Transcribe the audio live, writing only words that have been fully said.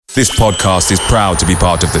This podcast is proud to be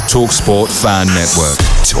part of the TalkSport Fan Network.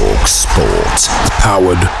 TalkSport.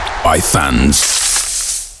 Powered by fans.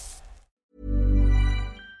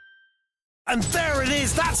 And there it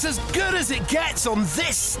is, that's as good as it gets on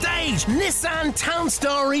this stage. Nissan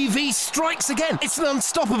Townstar EV strikes again. It's an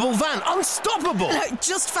unstoppable van, unstoppable.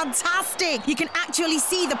 Just fantastic. You can actually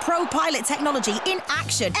see the ProPilot technology in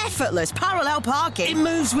action. Effortless parallel parking. It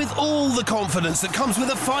moves with all the confidence that comes with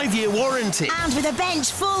a 5-year warranty. And with a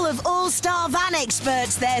bench full of all-star van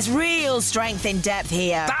experts, there's real strength in depth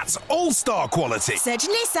here. That's all-star quality. Search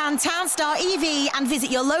Nissan Townstar EV and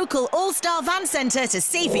visit your local all-star van centre to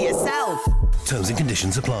see for yourself. Terms and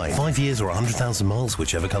conditions apply. 5 years or 100,000 miles,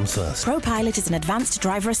 whichever comes first. ProPilot is an advanced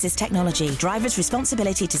driver assist technology. Driver's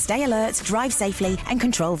responsibility to stay alert, drive safely, and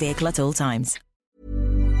control vehicle at all times.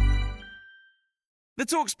 The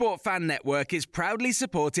TalkSport Fan Network is proudly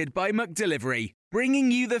supported by McDelivery, bringing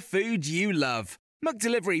you the food you love.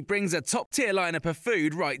 McDelivery brings a top-tier lineup of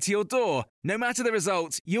food right to your door. No matter the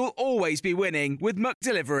result, you'll always be winning with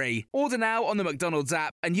McDelivery. Order now on the McDonald's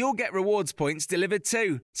app and you'll get rewards points delivered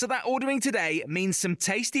too. So that ordering today means some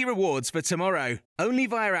tasty rewards for tomorrow. Only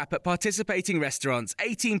via app at participating restaurants.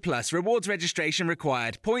 18 plus. Rewards registration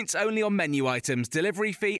required. Points only on menu items.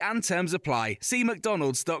 Delivery fee and terms apply. See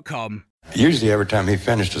mcdonalds.com. Usually every time he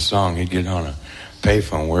finished a song, he'd get on a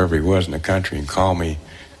payphone wherever he was in the country and call me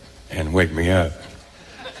and wake me up.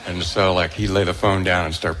 And so, he'd lay the phone down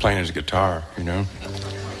and start playing his guitar, you know?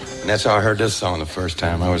 And that's how I heard this song the first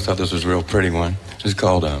time. I always thought this was a real pretty one. It's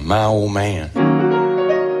called My Old Man.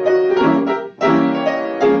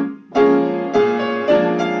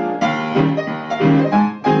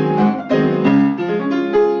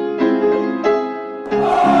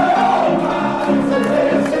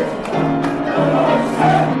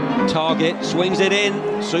 Target swings it in,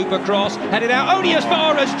 Supercross headed out only as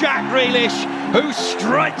far as Jack Grealish, who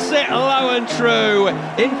strikes it low and true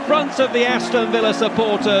in front of the Aston Villa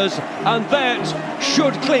supporters, and that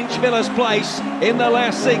should clinch Villa's place in the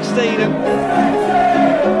last 16.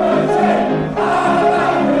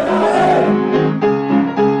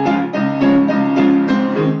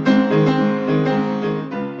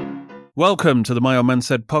 Welcome to the My Old Man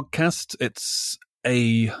Said podcast. It's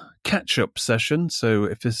a catch-up session, so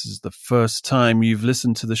if this is the first time you've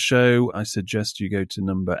listened to the show, I suggest you go to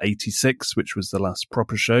number 86, which was the last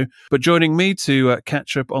proper show. But joining me to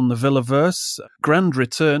catch up on the Villaverse, grand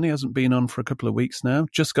return, he hasn't been on for a couple of weeks now,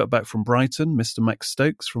 just got back from Brighton, Mr. Max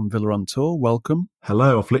Stokes from Villa on Tour, welcome.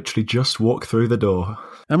 Hello, I've literally just walked through the door.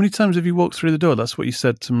 How many times have you walked through the door? That's what you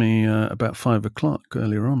said to me about 5 o'clock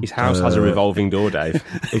earlier on. His house has a revolving door, Dave.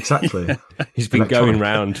 Exactly. He's been going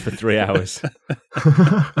round for 3 hours.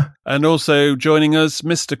 And also joining us,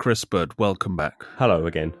 Mr. Chris Budd. Welcome back. Hello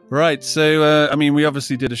again. Right, so, we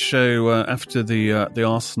obviously did a show after the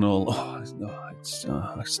Arsenal.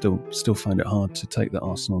 I still find it hard to take the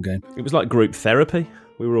Arsenal game. It was like group therapy.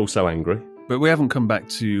 We were all so angry. But we haven't come back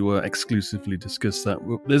to exclusively discuss that.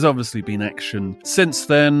 There's obviously been action since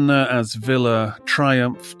then as Villa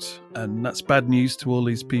triumphed, and that's bad news to all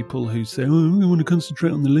these people who say, we want to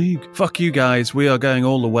concentrate on the league. Fuck you guys, we are going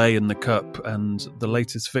all the way in the cup, and the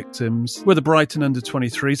latest victims were the Brighton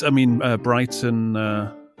under-23s. Brighton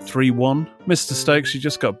 3-1. Mr. Stokes, you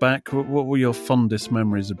just got back. What were your fondest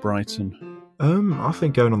memories of Brighton? I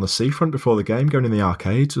think going on the seafront before the game, going in the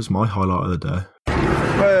arcades was my highlight of the day.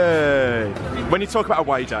 When you talk about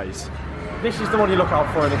away days, this is the one you look out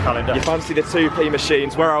for in the calendar. You fancy the 2p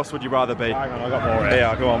machines. Where else would you rather be? Hang on, I got more here.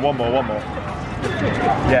 Yeah, go on, one more.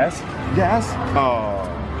 Yes? Oh.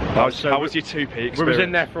 How was your 2p experience? We was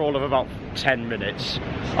in there for all of about 10 minutes.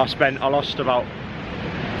 I lost about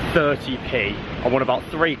 30p. I won about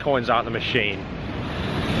 3 coins out of the machine.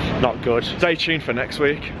 Not good. Stay tuned for next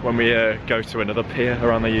week when we go to another pier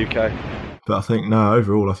around the UK. But I think,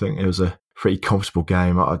 overall, I think it was a pretty comfortable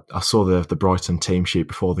game. I saw the Brighton team sheet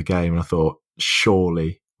before the game and I thought,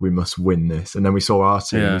 surely we must win this. And then we saw our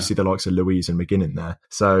team, and you see the likes of Louise and McGinn in there.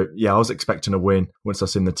 So, I was expecting a win once I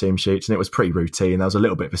seen the team sheets, and it was pretty routine. There was a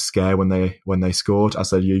little bit of a scare when they scored, as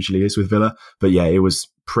there usually is with Villa. But it was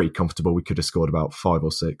pretty comfortable. We could have scored about 5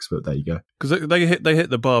 or 6, but there you go. Because they hit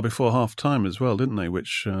the bar before half-time as well, didn't they?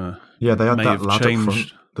 Which they had that lad up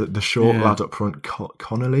front. The short lad up front,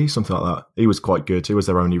 Connolly, something like that. He was quite good. He was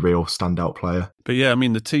their only real standout player. But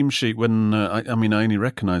the team sheet, when I only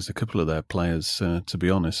recognised a couple of their players, to be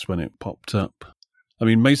honest, when it popped up.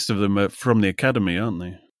 Most of them are from the academy, aren't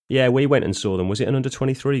they? Yeah, we went and saw them. Was it an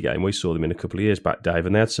under-23 game? We saw them in a couple of years back, Dave,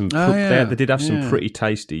 and they had some. They did have some pretty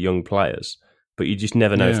tasty young players, but you just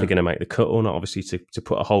never know if they're going to make the cut or not. Obviously, to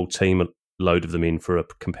put a whole team, a load of them in for a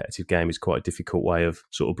competitive game is quite a difficult way of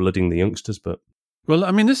sort of blooding the youngsters, but. Well,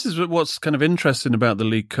 I mean, this is what's kind of interesting about the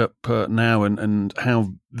League Cup now and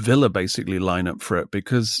how Villa basically line up for it,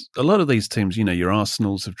 because a lot of these teams, your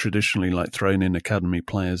Arsenals have traditionally thrown in academy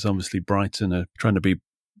players. Obviously, Brighton are trying to be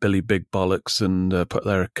Billy Big Bollocks and put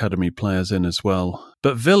their academy players in as well.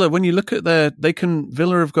 But Villa, when you look at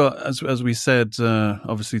Villa have got, as we said,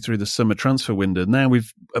 obviously through the summer transfer window, now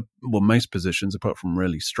we've, most positions, apart from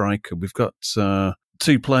really striker, we've got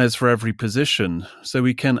 2 players for every position. So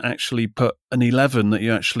we can actually put an 11 that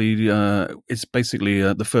you actually, it's basically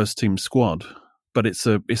the first team squad. But it's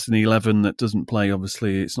an 11 that doesn't play.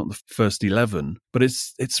 Obviously, it's not the first 11, but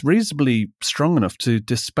it's reasonably strong enough to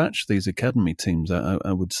dispatch these academy teams.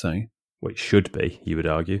 I would say. Well, it should be. You would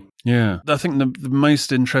argue. Yeah, I think the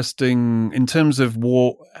most interesting in terms of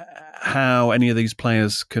how any of these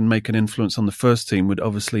players can make an influence on the first team would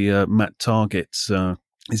obviously Matt Targett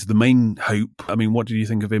is the main hope. I mean, what do you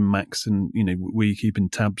think of him, Max? And were you keeping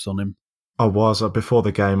tabs on him? I was. Before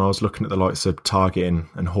the game, I was looking at the likes of Targett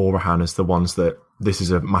and Horahan as the ones that this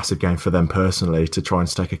is a massive game for them personally to try and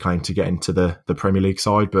stake a claim to get into the Premier League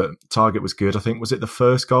side. But Targett was good. I think, was it the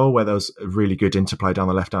first goal where there was a really good interplay down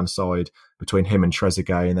the left-hand side between him and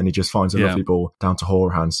Trezeguet, and then he just finds a lovely ball down to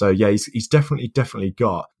Horahan. So yeah, he's definitely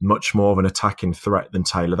got much more of an attacking threat than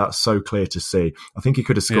Taylor. That's so clear to see. I think he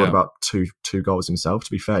could have scored about two goals himself,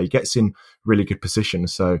 to be fair. He gets in really good position.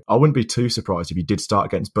 So I wouldn't be too surprised if he did start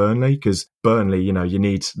against Burnley, because Burnley,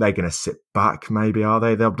 they're going to sit back, maybe, are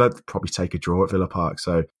they? They'll probably take a draw at Villa Park.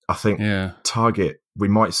 So I think Targett, we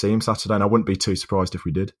might see him Saturday, and I wouldn't be too surprised if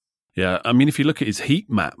we did. Yeah, I mean, if you look at his heat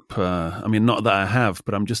map, not that I have,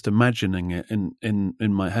 but I'm just imagining it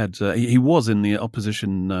in my head. He was in the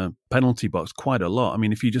opposition penalty box quite a lot. I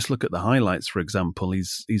mean, if you just look at the highlights, for example,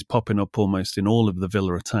 he's popping up almost in all of the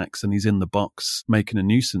Villa attacks, and he's in the box making a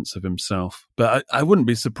nuisance of himself. But I wouldn't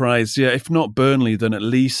be surprised, if not Burnley, then at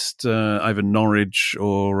least either Norwich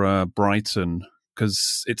or Brighton.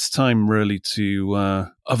 Because it's time really to,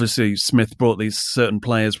 obviously Smith brought these certain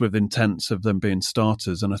players with intents of them being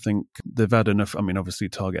starters, and I think they've had enough. I mean, obviously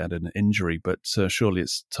Targett had an injury, but surely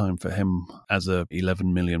it's time for him as a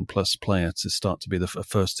 11 million plus player to start to be the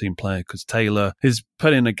first team player, because Taylor is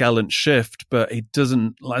putting a gallant shift, but he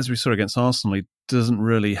doesn't, as we saw against Arsenal, he doesn't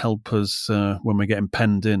really help us when we're getting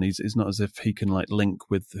penned in. He's not as if he can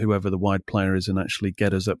link with whoever the wide player is and actually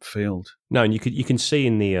get us upfield. No, and you can see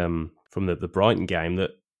in the from the Brighton game that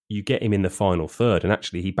you get him in the final third, and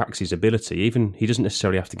actually he backs his ability. Even he doesn't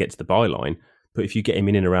necessarily have to get to the byline, but if you get him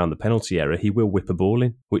in and around the penalty area, he will whip a ball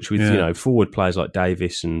in. Which with forward players like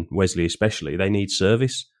Davis and Wesley especially, they need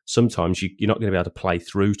service. Sometimes you're not going to be able to play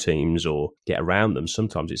through teams or get around them.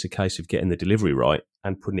 Sometimes it's a case of getting the delivery right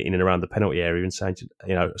and putting it in and around the penalty area and saying,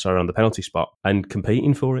 around the penalty spot and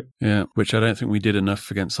competing for it. Yeah, which I don't think we did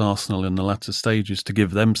enough against Arsenal in the latter stages to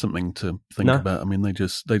give them something to think about. I mean, they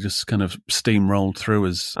just kind of steamrolled through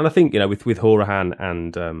us. And I think, with Horahan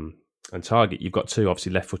and Targett, you've got two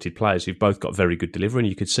obviously left-footed players who've both got very good delivery, and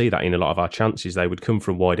you could see that in a lot of our chances. They would come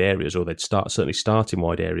from wide areas, or they'd certainly start in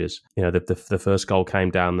wide areas. The first goal came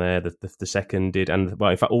down there, the second did, and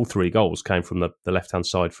in fact all 3 goals came from the left-hand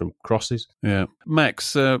side from crosses. Yeah.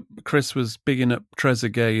 Max, Chris was bigging up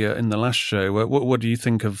Trezeguet in the last show. What do you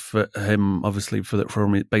think of him, obviously,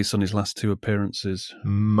 based on his last 2 appearances?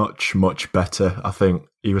 Much, much better, I think.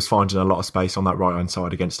 He was finding a lot of space on that right-hand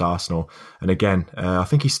side against Arsenal. And again, I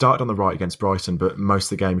think he started on the right against Brighton, but most of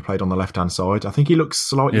the game he played on the left-hand side. I think he looks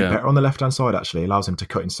slightly better on the left-hand side, actually. It allows him to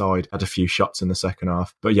cut inside, had a few shots in the second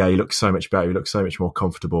half. But yeah, he looks so much better. He looks so much more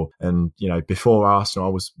comfortable. And, before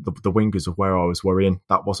Arsenal, the wingers of where I was worrying.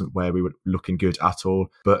 That wasn't where we were looking good at all.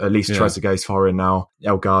 But at least Trezeguet's firing now.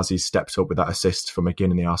 El Ghazi's stepped up with that assist from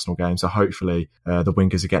McGinn in the Arsenal game. So hopefully the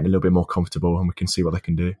wingers are getting a little bit more comfortable and we can see what they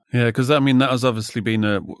can do. Yeah, because that has obviously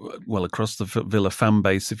been across the Villa fan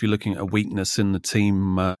base, if you're looking at a weakness in the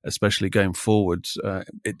team, especially going forward,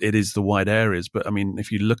 it is the wide areas. But I mean,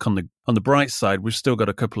 if you look on the bright side, we've still got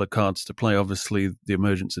a couple of cards to play. Obviously, the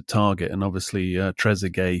emergence of Targett, and obviously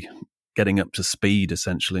Trezeguet getting up to speed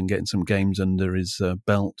essentially and getting some games under his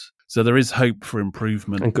belt. So there is hope for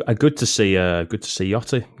improvement. And good to see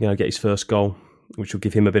Jota, get his first goal, which will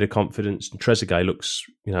give him a bit of confidence. And Trezeguet looks,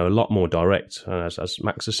 a lot more direct. And as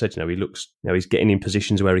Max has said, he looks, he's getting in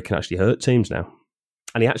positions where he can actually hurt teams now.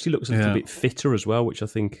 And he actually looks a little bit fitter as well, which I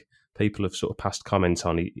think people have sort of passed comment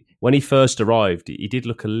on. When he first arrived, he did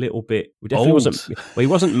look a little bit. He definitely he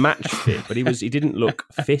wasn't match fit, but he didn't look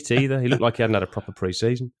fit either. He looked like he hadn't had a proper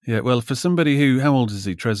pre-season. Yeah, well, for somebody how old is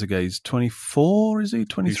he? Trezeguet is 24, is he?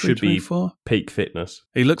 23, 24? Be peak fitness.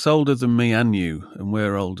 He looks older than me and you, and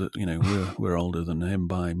we're older. We're older than him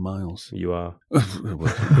by miles. You are.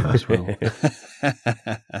 As well.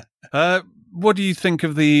 What do you think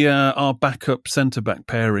of our backup centre-back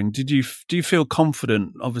pairing? Do you feel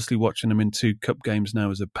confident, obviously watching them in 2 cup games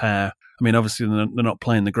now as a pair? I mean, obviously they're not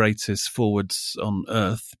playing the greatest forwards on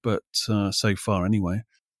earth, but so far anyway.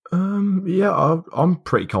 I'm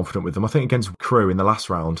pretty confident with them. I think against Crewe in the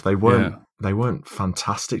last round, they weren't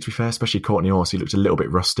fantastic, to be fair, especially Courtney Horsey looked a little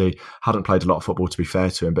bit rusty, hadn't played a lot of football, to be fair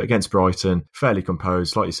to him, but against Brighton, fairly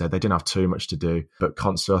composed. Like you said, they didn't have too much to do, but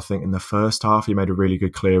Conster, I think in the first half, he made a really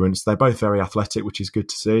good clearance. They're both very athletic, which is good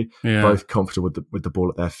to see, both comfortable with the ball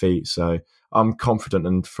at their feet, so I'm confident,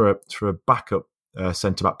 and for a backup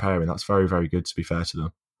centre-back pairing, that's very, very good, to be fair to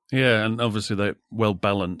them. Yeah, and obviously they're well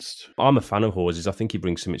balanced. I'm a fan of Horses. I think he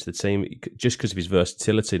brings something to the team just because of his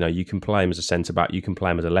versatility. You can play him as a centre back, you can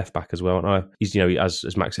play him as a left back as well. And he's,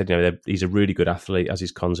 as Max said, he's a really good athlete. As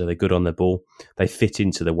is Konsa, they're good on the ball. They fit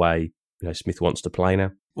into the way Smith wants to play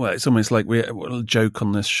now. Well, it's almost like a joke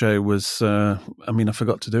on this show was. I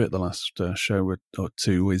forgot to do it the last show or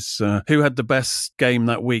two. Is who had the best game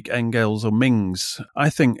that week, Engels or Mings? I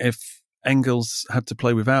think if Engels had to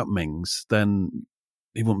play without Mings, then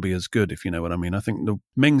he wouldn't be as good, if you know what I mean. I think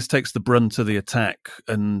Mings takes the brunt of the attack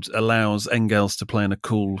and allows Engels to play in a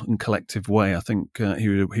cool and collective way. I think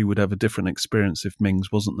he would have a different experience if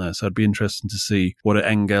Mings wasn't there. So it'd be interesting to see what an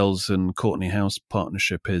Engels and Courtney House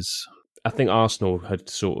partnership is. I think Arsenal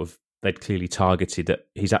had they'd clearly targeted that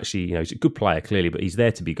he's actually, he's a good player, clearly, but he's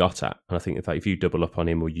there to be got at. And I think if you double up on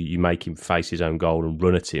him or you make him face his own goal and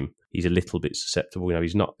run at him, he's a little bit susceptible.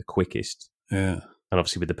 He's not the quickest. Yeah. And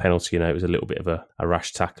obviously with the penalty, it was a little bit of a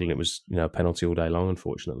rash tackle, and it was, a penalty all day long,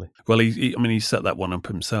 unfortunately. Well, he set that one up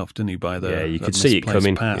himself, didn't he? You could see it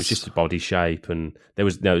coming. Pass. It was just a body shape, and it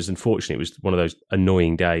was unfortunate. It was one of those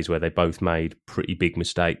annoying days where they both made pretty big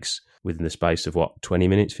mistakes within the space of 20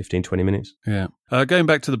 minutes. Yeah. Going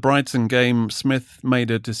back to the Brighton game, Smith made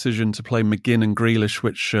a decision to play McGinn and Grealish,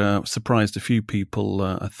 which surprised a few people,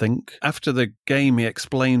 I think. After the game, he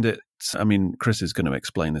explained it. Chris is going to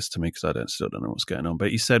explain this to me because I still don't know what's going on. But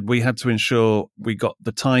he said we had to ensure we got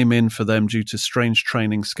the time in for them due to strange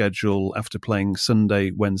training schedule after playing Sunday,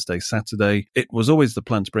 Wednesday, Saturday. It was always the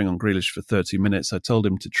plan to bring on Grealish for 30 minutes. I told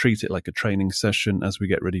him to treat it like a training session as we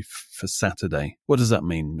get ready for Saturday. What does that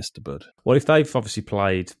mean, Mr. Budd? Well, if they've obviously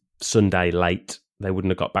played Sunday late, they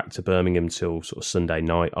wouldn't have got back to Birmingham till sort of Sunday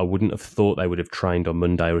night. I wouldn't have thought they would have trained on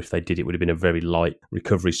Monday, or if they did, it would have been a very light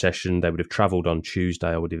recovery session. They would have travelled on Tuesday,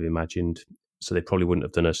 I would have imagined. So they probably wouldn't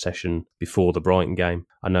have done a session before the Brighton game.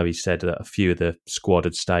 I know he said that a few of the squad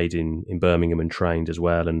had stayed in Birmingham and trained as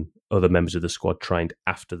well, and other members of the squad trained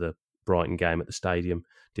after the Brighton game at the stadium,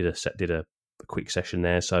 did a quick session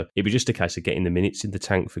there. So it was just a case of getting the minutes in the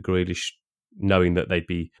tank for Grealish, knowing that they'd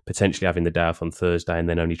be potentially having the day off on Thursday and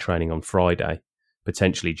then only training on Friday.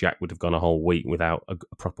 Potentially Jack would have gone a whole week without a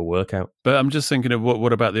proper workout. But I'm just thinking of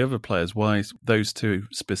what about the other players? Why those two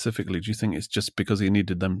specifically? Do you think it's just because he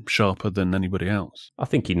needed them sharper than anybody else? I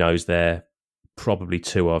think he knows they're probably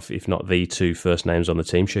two of, if not the two first names on the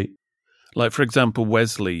team sheet. Like, for example,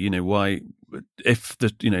 Wesley, why, if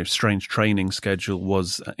the, strange training schedule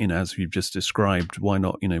was, as you've just described, why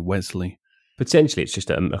not, Wesley? Potentially, it's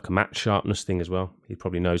just a match sharpness thing as well. He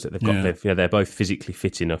probably knows that they're both physically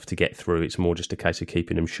fit enough to get through. It's more just a case of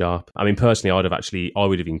keeping them sharp. Personally, I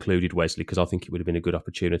would have included Wesley because I think it would have been a good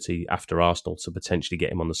opportunity after Arsenal to potentially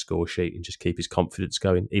get him on the score sheet and just keep his confidence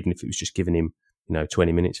going, even if it was just giving him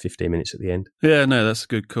 20 minutes, 15 minutes at the end. Yeah, no, that's a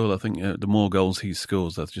good call. I think the more goals he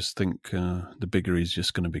scores, I just think the bigger he's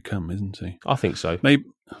just going to become, isn't he? I think so.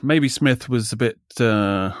 Maybe Smith was a bit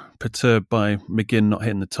perturbed by McGinn not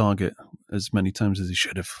hitting the target as many times as he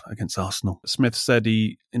should have against Arsenal. Smith said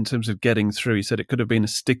in terms of getting through, he said it could have been a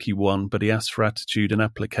sticky one, but he asked for attitude and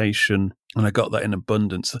application, and I got that in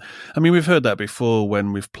abundance. We've heard that before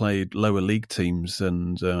when we've played lower league teams,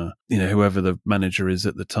 and whoever the manager is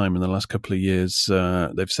at the time in the last couple of years,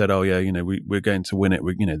 they've said, "Oh yeah, we're going to win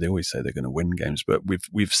it." They always say they're going to win games, but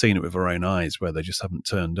we've seen it with our own eyes where they just haven't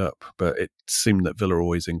turned up. But it seemed that Villa are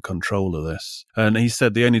always in control of this. And he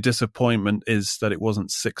said the only disappointment is that it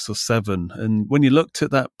wasn't 6 or 7. And when you looked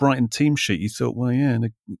at that Brighton team sheet, you thought, well, yeah,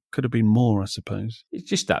 there could have been more, I suppose. It's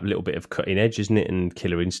just that little bit of cutting edge, isn't it? And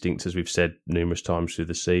killer instinct, as we've said numerous times through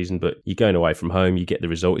the season. But you're going away from home, you get the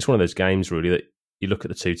result. It's one of those games, really, that you look at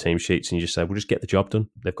the two team sheets and you just say, we'll just get the job done.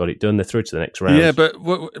 They've got it done. They're through to the next round. Yeah, but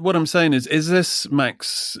what I'm saying is this,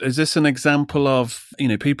 Max, is this an example of,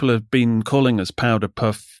 people have been calling us powder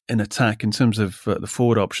puff in attack in terms of the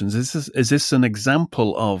forward options. Is this an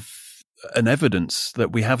example of an evidence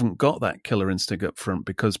that we haven't got that killer instinct up front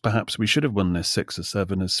because perhaps we should have won this 6 or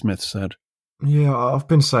 7, as Smith said? Yeah, I've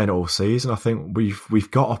been saying it all season. I think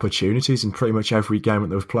we've got opportunities in pretty much every game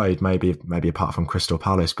that we've played, maybe apart from Crystal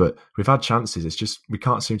Palace, but we've had chances. It's just we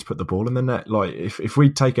can't seem to put the ball in the net. Like if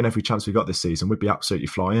we'd taken every chance we got this season, we'd be absolutely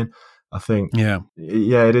flying. I think, yeah,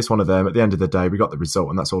 it is one of them. At the end of the day, we got the result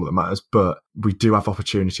and that's all that matters. But we do have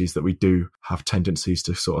opportunities that we do have tendencies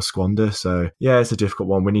to sort of squander. So, yeah, it's a difficult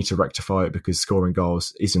one. We need to rectify it because scoring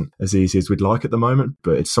goals isn't as easy as we'd like at the moment,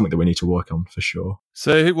 but it's something that we need to work on for sure.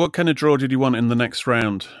 So what kind of draw did you want in the next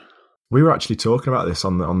round? We were actually talking about this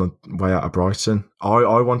on the way out of Brighton. I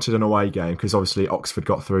wanted an away game because obviously Oxford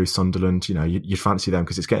got through Sunderland. You know, you'd fancy them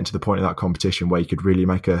because it's getting to the point of that competition where you could really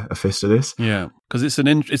make a fist of this. Yeah, because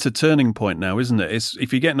it's a turning point now, isn't it? It's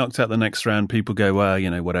if you get knocked out the next round, people go, well, you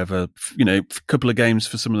know, whatever. You know, a couple of games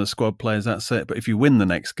for some of the squad players, that's it. But if you win the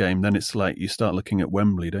next game, then it's like you start looking at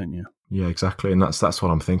Wembley, don't you? Yeah, exactly. And that's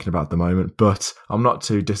what I'm thinking about at the moment. But I'm not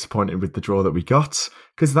too disappointed with the draw that we got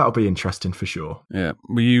because that'll be interesting for sure. Yeah.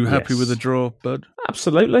 Were you happy with the draw, Bud?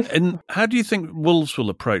 Absolutely. And how do you think Wolves will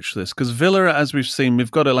approach this? Because Villa, as we've seen,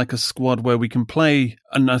 we've got a squad where we can play,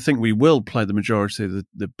 and I think we will play the majority of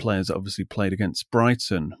the players that obviously played against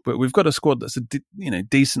Brighton. But we've got a squad that's a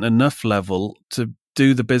decent enough level to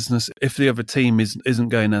do the business if the other team isn't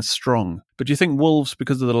going as strong. But do you think Wolves,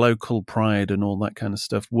 because of the local pride and all that kind of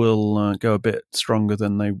stuff, will go a bit stronger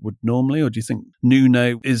than they would normally? Or do you think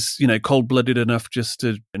Nuno is, cold-blooded enough just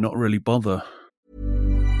to not really bother?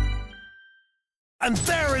 And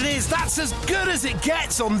there it is, that's as good as it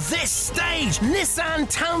gets on this stage. Nissan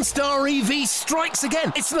Townstar EV strikes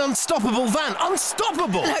again. It's an unstoppable van,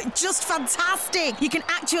 unstoppable. Look, just fantastic. You can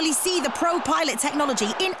actually see the ProPilot technology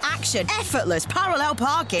in action. Effortless parallel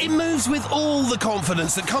parking. It moves with all the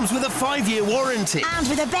confidence that comes with a 5-year warranty. And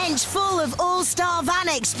with a bench full of all-star van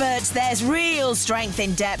experts, there's real strength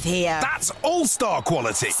in depth here. That's all-star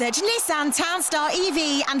quality. Search Nissan Townstar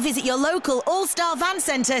EV and visit your local all-star van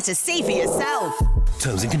centre to see for yourself.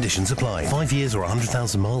 Terms and conditions apply. 5 years or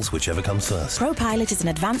 100,000 miles, whichever comes first. ProPilot is an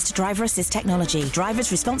advanced driver assist technology.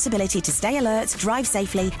 Driver's responsibility to stay alert, drive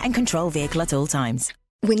safely, and control vehicle at all times.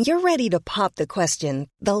 When you're ready to pop the question,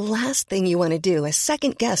 the last thing you want to do is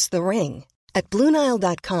second-guess the ring. At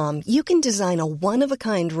BlueNile.com, you can design a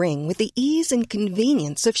one-of-a-kind ring with the ease and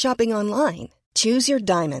convenience of shopping online. Choose your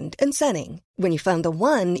diamond and setting. When you find the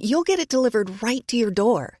one, you'll get it delivered right to your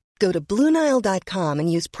door. Go to BlueNile.com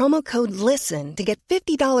and use promo code LISTEN to get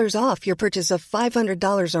 $50 off your purchase of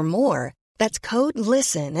 $500 or more. That's code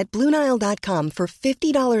LISTEN at BlueNile.com for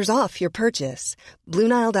 $50 off your purchase.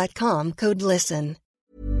 BlueNile.com, code LISTEN.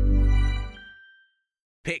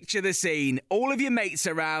 Picture the scene. All of your mates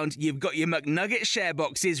around, you've got your McNugget share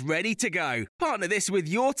boxes ready to go. Partner this with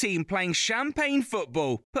your team playing champagne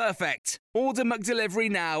football. Perfect. Order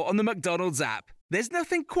McDelivery now on the McDonald's app. There's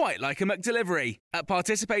nothing quite like a McDelivery. At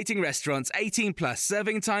participating restaurants, 18 plus,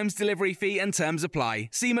 serving times, delivery fee and terms apply.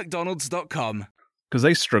 See mcdonalds.com. Because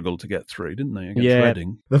they struggled to get through, didn't they, against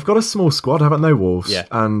Reading? They've got a small squad, haven't they, Wolves? Yeah.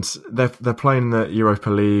 And they're playing the Europa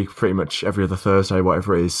League pretty much every other Thursday,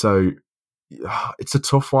 whatever it is. So it's a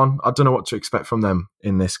tough one. I don't know what to expect from them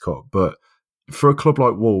in this cup. But for a club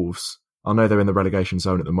like Wolves, I know they're in the relegation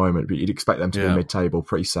zone at the moment, but you'd expect them to be mid-table,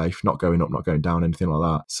 pretty safe, not going up, not going down, anything like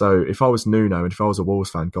that. So if I was Nuno and if I was a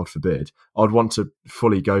Wolves fan, God forbid, I'd want to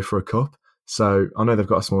fully go for a cup. So I know they've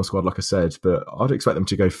got a small squad, like I said, but I'd expect them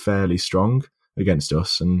to go fairly strong against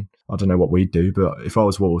us. And I don't know what we'd do, but if I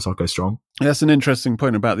was Wolves, I'd go strong. That's an interesting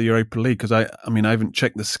point about the Europa League, because I haven't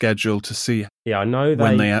checked the schedule to see I know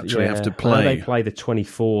when they actually have to play. I know they play the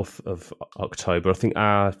 24th of October. I think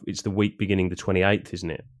it's the week beginning the 28th,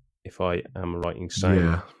 isn't it? If I am right in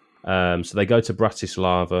saying. Yeah. So they go to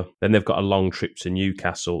Bratislava, then they've got a long trip to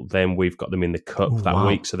Newcastle, then we've got them in the Cup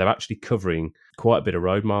week. So they're actually covering quite a bit of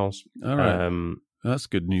road miles. All right. That's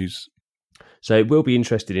good news. So it will be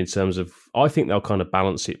interesting in terms of, I think they'll kind of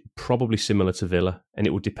balance it probably similar to Villa, and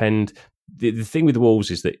it will depend. The thing with the Wolves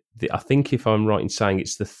is that I think, if I'm right in saying,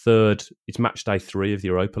 it's match day 3 of the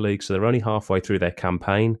Europa League, so they're only halfway through their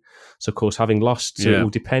campaign. So of course, having lost, it will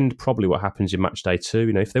depend probably what happens in match day 2.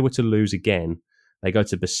 You know, if they were to lose again, they go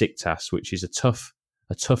to Besiktas, which is a tough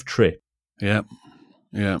trip. Yeah.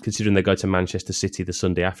 Considering they go to Manchester City the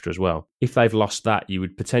Sunday after as well. If they've lost that, you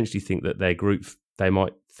would potentially think that their group, they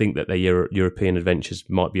might think that their European adventures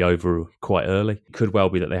might be over quite early. It could well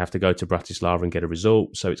be that they have to go to Bratislava and get a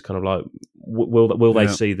result. So it's kind of like, will they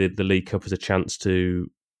see the League Cup as a chance to,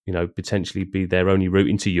 potentially be their only route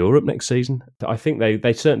into Europe next season? I think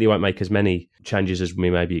they certainly won't make as many changes as we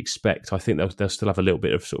maybe expect. I think they'll still have a little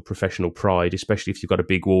bit of sort of professional pride, especially if you've got a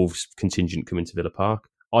big Wolves contingent coming to Villa Park.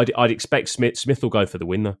 I'd expect Smith will go for the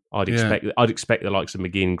win, though. I'd expect the likes of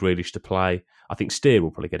McGinn and Grealish to play. I think Steer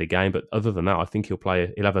will probably get a game, but other than that, I think he'll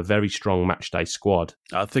have a very strong matchday squad.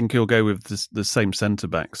 I think he'll go with the same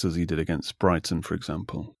centre-backs as he did against Brighton, for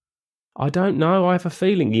example. I don't know. I have a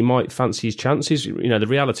feeling he might fancy his chances. You know, the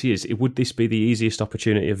reality is, would this be the easiest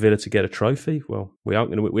opportunity of Villa to get a trophy? Well, we aren't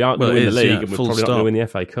going to win the league, and we're probably not going to win the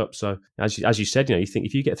FA Cup. So, as you said, you think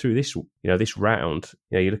if you get through this, this round,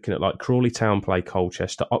 you're looking at like Crawley Town play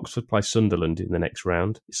Colchester, Oxford play Sunderland in the next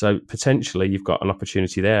round. So potentially you've got an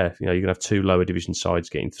opportunity there. You're going to have 2 lower division sides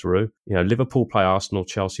getting through. Liverpool play Arsenal,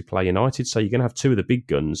 Chelsea play United. So you're going to have 2 of the big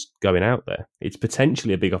guns going out there. It's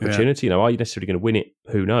potentially a big opportunity. Are you necessarily going to win it?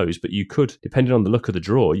 Who knows? But you could, depending on the look of the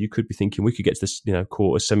draw, you could be thinking we could get to this,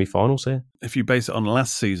 quarter semi-finals here. If you base it on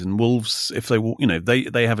last season, Wolves, if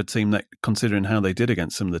they have a team that, considering how they did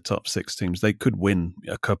against some of the top 6 teams, they could win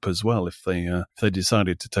a cup as well if they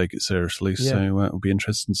decided to take it seriously. Yeah. So it will be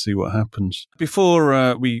interesting to see what happens.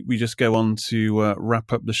 Before we just go on to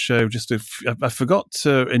wrap up the show, I forgot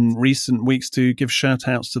in recent weeks to give shout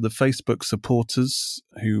outs to the Facebook supporters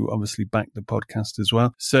who obviously backed the podcast as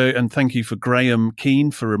well. So, and thank you for Graham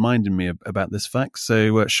Keane for reminding me about this fact.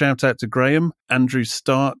 So shout out to Graham, Andrew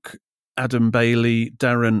Stark, Adam Bailey,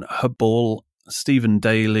 Darren Hubball, Stephen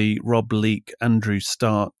Daly, Rob Leake, Andrew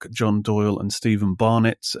Stark, John Doyle and Stephen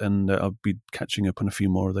Barnett, and I'll be catching up on a few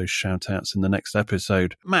more of those shout-outs in the next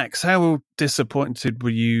episode. Max, how disappointed were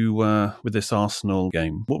you with this Arsenal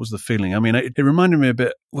game? What was the feeling? I mean, it reminded me a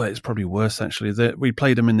bit, well, it's probably worse actually, that we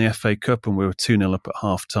played them in the FA Cup and we were 2-0 up at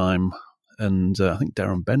half-time. And I think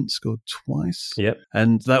Darren Bent scored twice. Yep.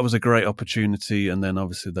 And that was a great opportunity. And then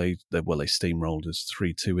obviously they steamrolled us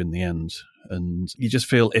 3-2 in the end. And you just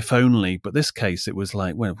feel if only. But this case, it was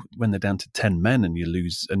like when they're down to 10 men and you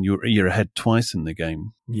lose and you're ahead twice in the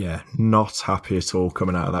game. Yeah, not happy at all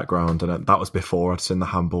coming out of that ground. And that was before I'd seen the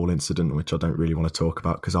handball incident, which I don't really want to talk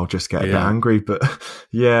about because I'll just get a bit angry. But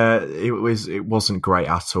yeah, it wasn't great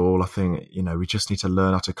at all. I think, we just need to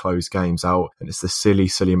learn how to close games out. And it's the silly,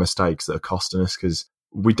 silly mistakes that are costing us because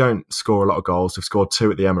we don't score a lot of goals. We've scored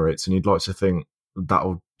 2 at the Emirates and you'd like to think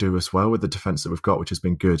that'll do us well with the defence that we've got, which has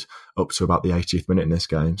been good up to about the 80th minute in this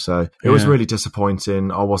game. So it was really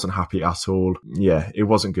disappointing. I wasn't happy at all. Yeah, it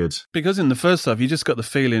wasn't good. Because in the first half, you just got the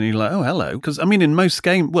feeling you're like, oh, hello. Because, I mean, in most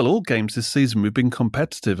games, all games this season, we've been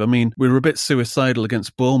competitive. I mean, we were a bit suicidal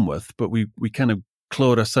against Bournemouth, but we kind of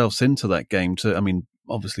clawed ourselves into that game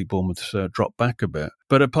obviously Bournemouth dropped back a bit.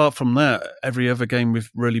 But apart from that, every other game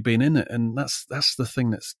we've really been in it. And that's the thing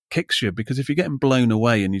that kicks you, because if you're getting blown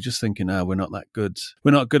away and you're just thinking, we're not that good,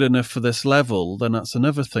 we're not good enough for this level, then that's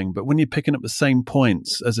another thing. But when you're picking up the same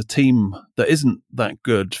points as a team that isn't that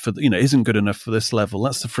good isn't good enough for this level,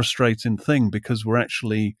 that's the frustrating thing, because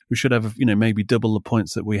we should have, maybe double the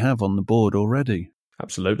points that we have on the board already.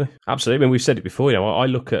 Absolutely. I mean, we've said it before. I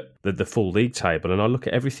look at the full league table and I look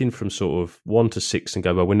at everything from sort of 1 to 6 and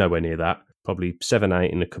go, well, we're nowhere near that. Probably 7,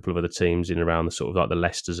 8 and a couple of other teams in around the sort of like the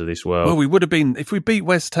Leicesters of this world. Well, we would have been, if we beat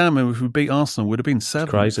West Ham and if we beat Arsenal, we would have been 7. It's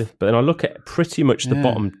crazy. But then I look at pretty much the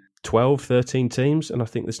bottom 12, 13 teams and I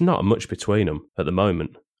think there's not much between them at the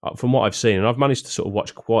moment. From what I've seen, and I've managed to sort of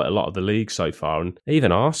watch quite a lot of the league so far, and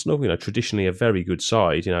even Arsenal, traditionally a very good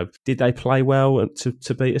side, did they play well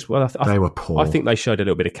to beat us? Well, they were poor. I think they showed a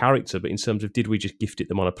little bit of character, but in terms of did we just gift it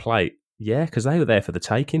them on a plate? Yeah, because they were there for the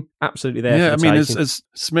taking. Absolutely there for the taking. Yeah,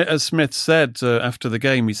 I mean, as Smith said after the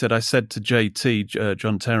game, he said, I said to JT,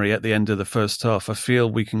 John Terry, at the end of the first half, I feel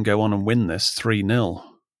we can go on and win this 3-0.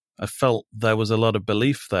 I felt there was a lot of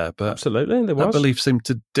belief there, but absolutely, there was. That belief seemed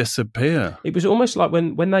to disappear. It was almost like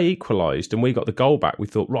when they equalised and we got the goal back, we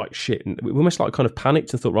thought, right, shit. And we almost like kind of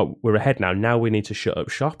panicked and thought, right, we're ahead now. Now we need to shut up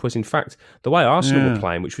shop. Whereas in fact, the way Arsenal were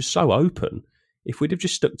playing, which was so open, if we'd have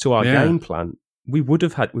just stuck to our game plan, we would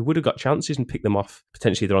have got chances and picked them off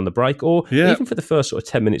potentially either on the break or even for the first sort of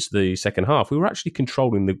 10 minutes of the second half. We were actually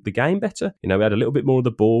controlling the game better. We had a little bit more of the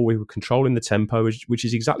ball. We were controlling the tempo, which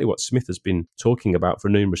is exactly what Smith has been talking about for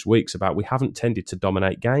numerous weeks about we haven't tended to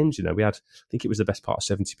dominate games. We had, I think it was the best part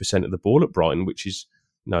of 70% of the ball at Brighton, which is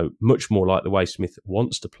much more like the way Smith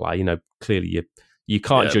wants to play. Clearly you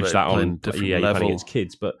can't judge that on you're playing against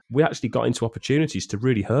kids, but we actually got into opportunities to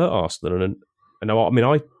really hurt Arsenal. And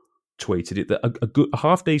I tweeted it that a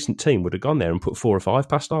half-decent team would have gone there and put 4 or 5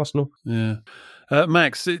 past Arsenal. Yeah.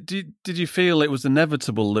 Max, did you feel it was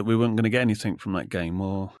inevitable that we weren't going to get anything from that game?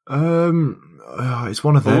 Or it's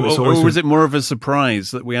one of them. Or was it more of a surprise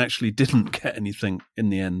that we actually didn't get anything in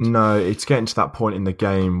the end? No, it's getting to that point in the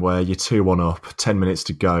game where you're 2-1 up, 10 minutes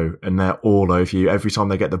to go, and they're all over you. Every time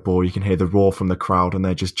they get the ball, you can hear the roar from the crowd, and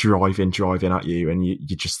they're just driving at you, and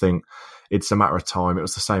you just think, it's a matter of time. It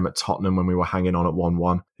was the same at Tottenham when we were hanging on at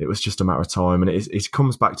 1-1. It was just a matter of time. And it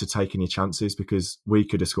comes back to taking your chances, because we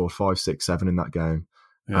could have scored 5, 6, 7 in that game.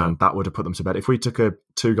 Yeah. And that would have put them to bed. If we took a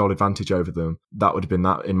 2-goal advantage over them, that would have been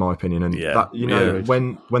that, in my opinion. And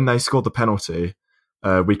when they scored the penalty,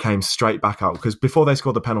 we came straight back out, because before they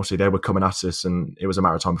scored the penalty, they were coming at us, and it was a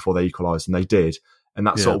matter of time before they equalised, and they did. And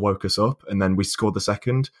that sort of woke us up, and then we scored the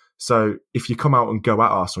second. So if you come out and go at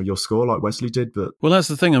Arsenal, you'll score like Wesley did. But well, that's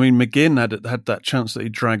the thing. I mean, McGinn had that chance that he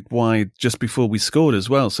dragged wide just before we scored as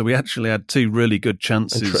well. So we actually had 2 really good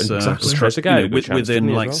chances. But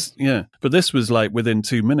this was like within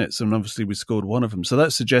 2 minutes, and obviously we scored one of them. So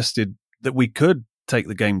that suggested that we could take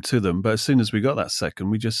the game to them, but as soon as we got that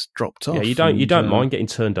second, we just dropped off. Yeah, you don't mind getting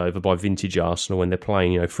turned over by vintage Arsenal when they're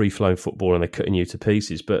playing, free-flowing football and they're cutting you to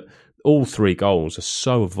pieces. But all 3 goals are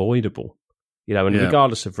so avoidable, and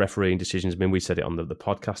regardless of refereeing decisions. I mean, we said it on the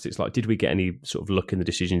podcast. It's like, did we get any sort of luck in the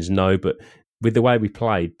decisions? No, but with the way we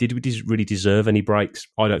played, did we really deserve any breaks?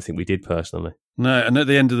 I don't think we did, personally. No, and at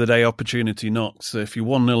the end of the day, opportunity knocks. So if you're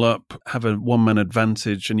 1-0 up, have a one-man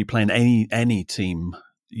advantage, and you're playing any team,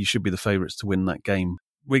 you should be the favourites to win that game.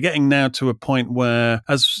 We're getting now to a point where,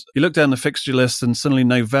 as you look down the fixture list, and suddenly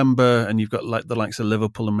November, and you've got like the likes of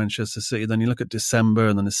Liverpool and Manchester City, then you look at December,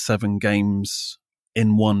 and then there's 7 games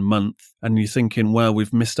in 1 month, and you're thinking, well,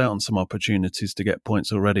 we've missed out on some opportunities to get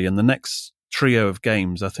points already. And the next trio of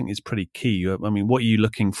games, I think, is pretty key. I mean, what are you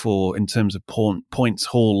looking for in terms of points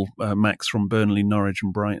haul, Max, from Burnley, Norwich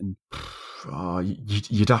and Brighton?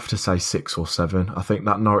 You'd have to say 6 or 7. I think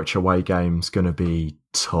that Norwich away game's going to be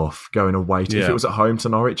tough going away. If it was at home to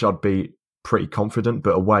Norwich, I'd be pretty confident,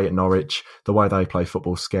 but away at Norwich, the way they play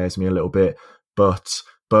football scares me a little bit. But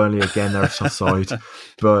Burnley, again, they're a tough side.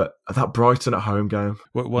 But that Brighton at home game,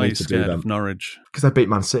 why are you scared of Norwich? Because they beat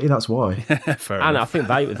Man City, that's why. And I think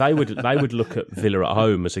they would look at Villa at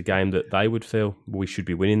home as a game that they would feel, we should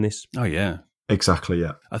be winning this. Oh yeah, exactly.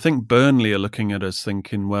 Yeah, I think Burnley are looking at us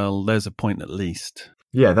thinking, well, there's a point at least.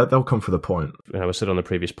 Yeah, they'll come for the point. I said on the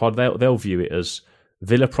previous pod, they'll view it as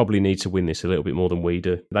Villa probably need to win this a little bit more than we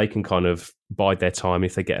do. They can kind of bide their time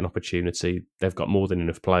if they get an opportunity. They've got more than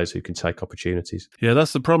enough players who can take opportunities. Yeah,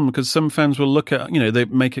 that's the problem, because some fans will look at, they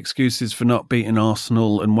make excuses for not beating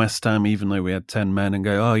Arsenal and West Ham, even though we had 10 men, and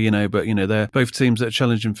go, they're both teams that are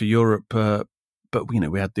challenging for Europe. But,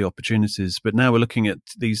 we had the opportunities. But now we're looking at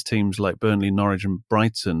these teams like Burnley, Norwich and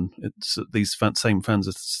Brighton. It's these same fans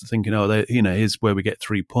are thinking, here's where we get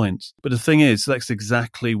 3 points. But the thing is, that's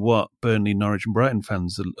exactly what Burnley, Norwich and Brighton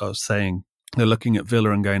fans are saying. They're looking at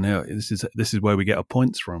Villa and going, this is where we get our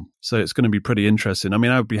points from. So it's going to be pretty interesting. I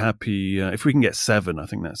mean, I would be happy if we can get 7. I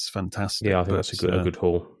think that's fantastic. Yeah, I think that's a good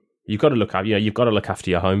haul. You've got to look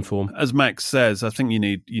after your home form. As Max says, I think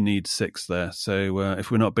you need 6 there. So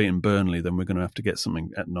if we're not beating Burnley, then we're going to have to get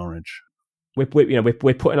something at Norwich. We're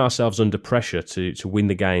putting ourselves under pressure to win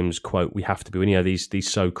the games. Quote, we have to be winning these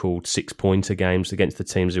so-called 6-pointer games against the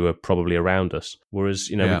teams who are probably around us. Whereas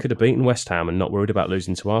we could have beaten West Ham and not worried about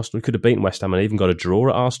losing to Arsenal. We could have beaten West Ham and even got a draw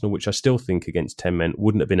at Arsenal, which I still think against 10 men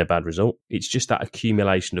wouldn't have been a bad result. It's just that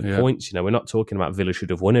accumulation of points. We're not talking about Villa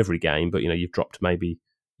should have won every game, but you've dropped maybe.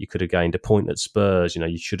 You could have gained a point at Spurs.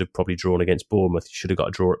 You should have probably drawn against Bournemouth. You should have got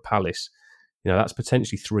a draw at Palace. That's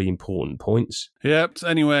potentially 3 important points. Yep.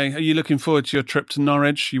 Anyway, are you looking forward to your trip to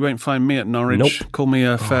Norwich? You won't find me at Norwich. Nope. Call me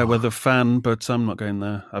a fair weather fan, but I'm not going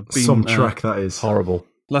there. I've been some track that is horrible.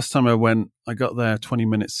 Last time I went, I got there 20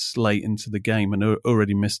 minutes late into the game and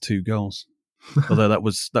already missed 2 goals. Although that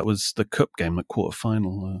was the cup game, the quarter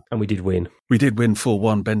final, and we did win. We did win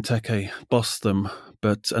 4-1. Benteke bossed them,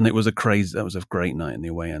 and it was a great night in the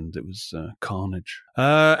away end. It was carnage.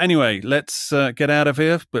 Anyway, let's get out of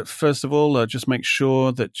here. But first of all, just make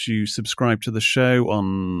sure that you subscribe to the show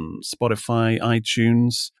on Spotify,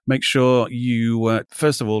 iTunes. Make sure you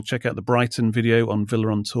first of all check out the Brighton video on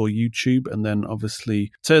Villa on Tour YouTube, and then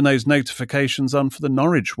obviously turn those notifications on for the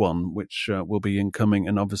Norwich one, which will be incoming,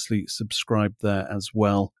 and obviously subscribe there as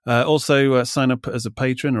well. Also, sign up as a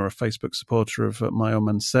patron or a Facebook supporter of My Old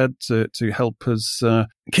Man Said to help us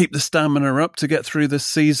keep the stamina up to get through this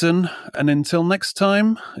season. And until next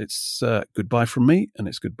time, it's goodbye from me, and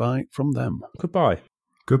it's goodbye from them. Goodbye.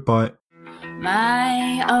 Goodbye.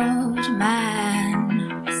 My old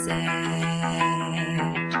man said.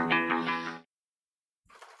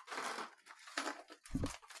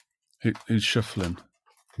 Who's shuffling?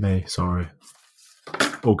 Me, sorry.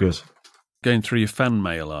 All good. Going through your fan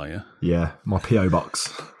mail, are you? Yeah, my P.O.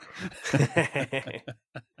 box.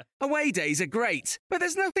 Away days are great, but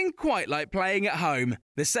there's nothing quite like playing at home.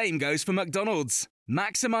 The same goes for McDonald's.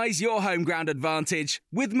 Maximise your home ground advantage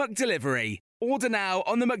with McDelivery. Order now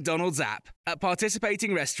on the McDonald's app. At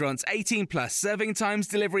participating restaurants, 18 plus serving times,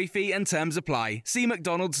 delivery fee and terms apply. See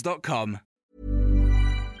mcdonalds.com.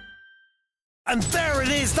 And there it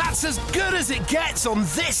is, that's as good as it gets on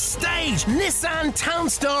this stage. Nissan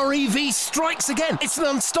Townstar EV strikes again. It's an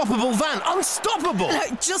unstoppable van, unstoppable.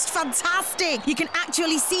 Just fantastic. You can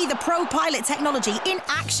actually see the ProPilot technology in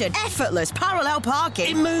action. Effortless parallel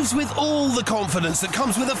parking. It moves with all the confidence that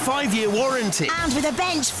comes with a 5-year warranty. And with a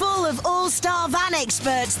bench full of all-star van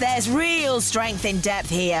experts, there's real strength in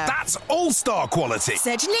depth here. That's all-star quality.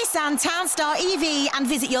 Search Nissan Townstar EV and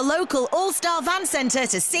visit your local all-star van centre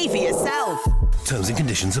to see for yourself. Terms and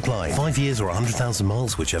conditions apply. 5 years or 100,000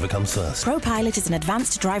 miles, whichever comes first. ProPilot is an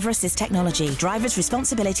advanced driver assist technology. Driver's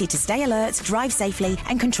responsibility to stay alert, drive safely,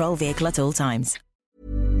 and control vehicle at all times.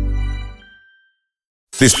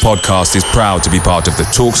 This podcast is proud to be part of the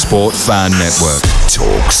TalkSport Fan Network.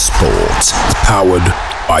 TalkSport.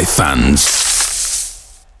 Powered by fans.